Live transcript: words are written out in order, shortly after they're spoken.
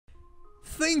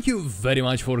Thank you very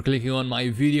much for clicking on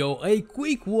my video. A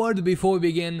quick word before we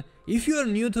begin. If you are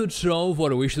new to Trove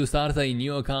or wish to start a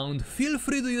new account, feel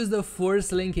free to use the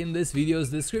first link in this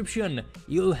video's description.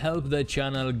 You'll help the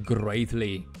channel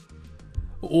greatly.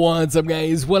 What's up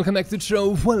guys, welcome back to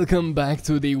Trove, welcome back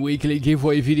to the weekly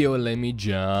giveaway video. Let me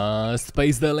just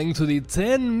paste the link to the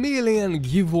 10 million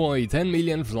giveaway, 10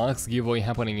 million Flux giveaway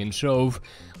happening in Trove.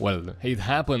 Well, it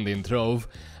happened in Trove.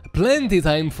 Plenty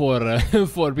time for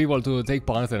for people to take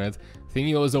part in it. I think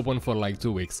it was open for like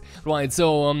 2 weeks. Right,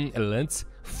 so let's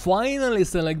finally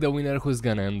select the winner who's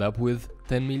gonna end up with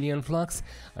 10 million Flux.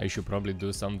 I should probably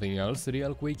do something else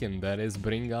real quick, and that is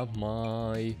bring up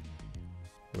my...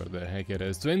 where the heck it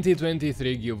is?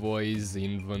 2023 giveaways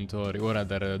inventory, or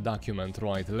rather document,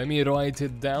 right? Let me write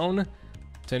it down.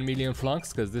 10 million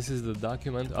Flux, because this is the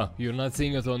document. Oh, you're not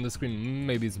seeing it on the screen,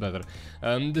 maybe it's better.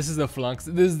 This is the Flux,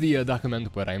 this is the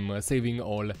document where I'm saving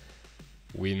all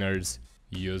winners'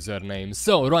 usernames.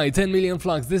 So, right, 10 million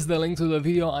Flux, this is the link to the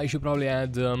video. I should probably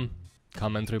add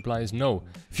comment replies, no.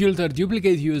 Filter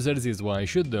duplicate users is what I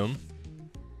should do.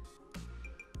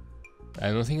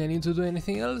 I don't think I need to do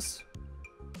anything else.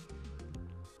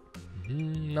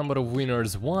 Number of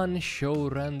winners 1, show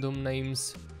random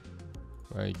names,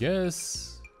 I guess.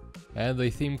 Add a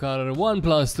theme color 1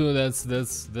 plus 2, that's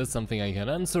something I can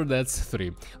answer, that's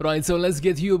 3. Right, so let's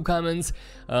get you comments.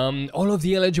 All of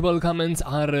the eligible comments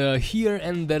are here,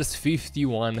 and there's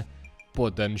 51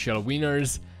 potential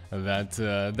winners that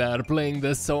are playing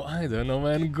this, so I don't know,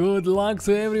 man. Good luck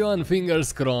to everyone,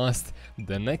 fingers crossed.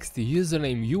 The next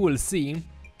username you will see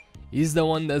is the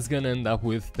one that's gonna end up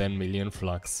with 10 million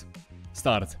Flux.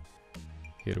 Start.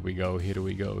 Here we go, here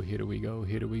we go, here we go,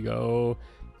 here we go.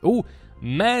 Oh,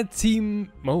 Matty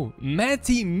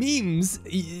Memes,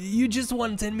 you just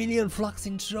won 10 million Flux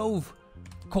in Trove.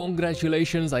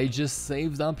 Congratulations, I just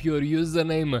saved up your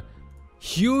username.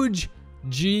 Huge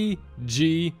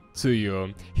GG to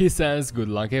you. He says, good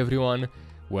luck everyone.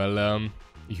 Well,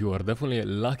 you are definitely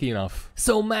lucky enough.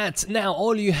 So Matt, now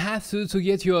all you have to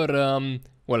get your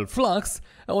well, Flux,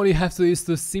 all you have to do is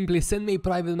to simply send me a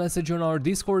private message on our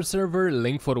Discord server,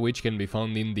 link for which can be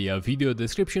found in the video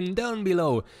description down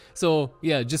below. So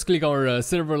yeah, just click our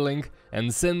server link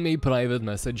and send me a private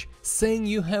message saying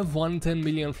you have won 10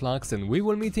 million Flux, and we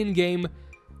will meet in game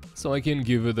so I can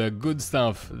give you the good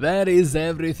stuff. That is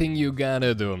everything you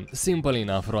gotta do. Simple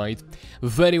enough, right?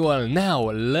 Very well, now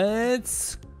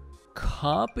let's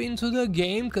hop into the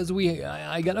game, because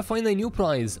I gotta find a new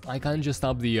prize. I can't just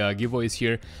stop the giveaways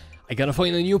here. I gotta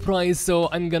find a new prize, so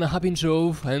I'm gonna hop in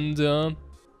Trove and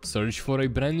search for a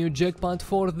brand new jackpot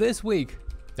for this week.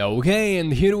 Okay,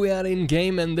 and here we are in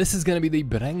game, and this is gonna be the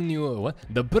brand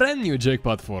new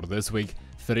jackpot for this week.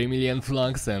 3 million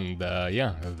Flux, and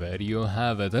yeah, there you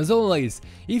have it. As always,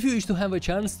 if you wish to have a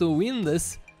chance to win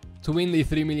this, to win the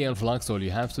 3 million Flux, all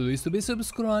you have to do is to be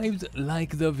subscribed,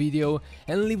 like the video,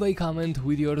 and leave a comment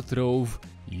with your Trove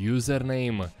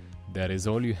username. That is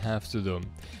all you have to do.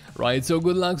 Right, so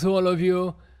good luck to all of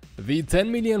you. The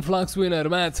 10 million Flux winner,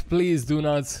 Matt, please do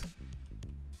not...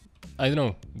 I don't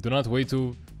know, do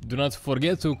not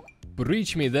forget to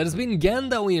reach me. There's been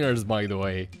Ganda winners, by the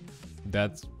way,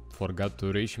 that forgot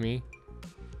to reach me.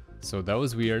 So that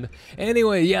was weird.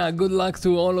 Anyway, yeah, good luck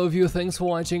to all of you. Thanks for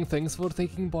watching, thanks for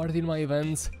taking part in my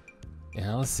events, and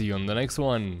I'll see you on the next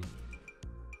one.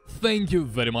 Thank you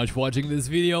very much for watching this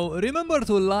video. Remember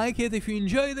to like it if you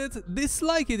enjoyed it,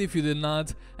 dislike it if you did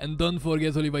not, and don't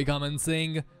forget to leave a comment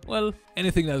saying, well,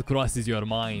 anything that crosses your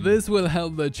mind. This will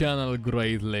help the channel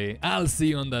greatly. I'll see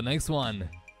you on the next one.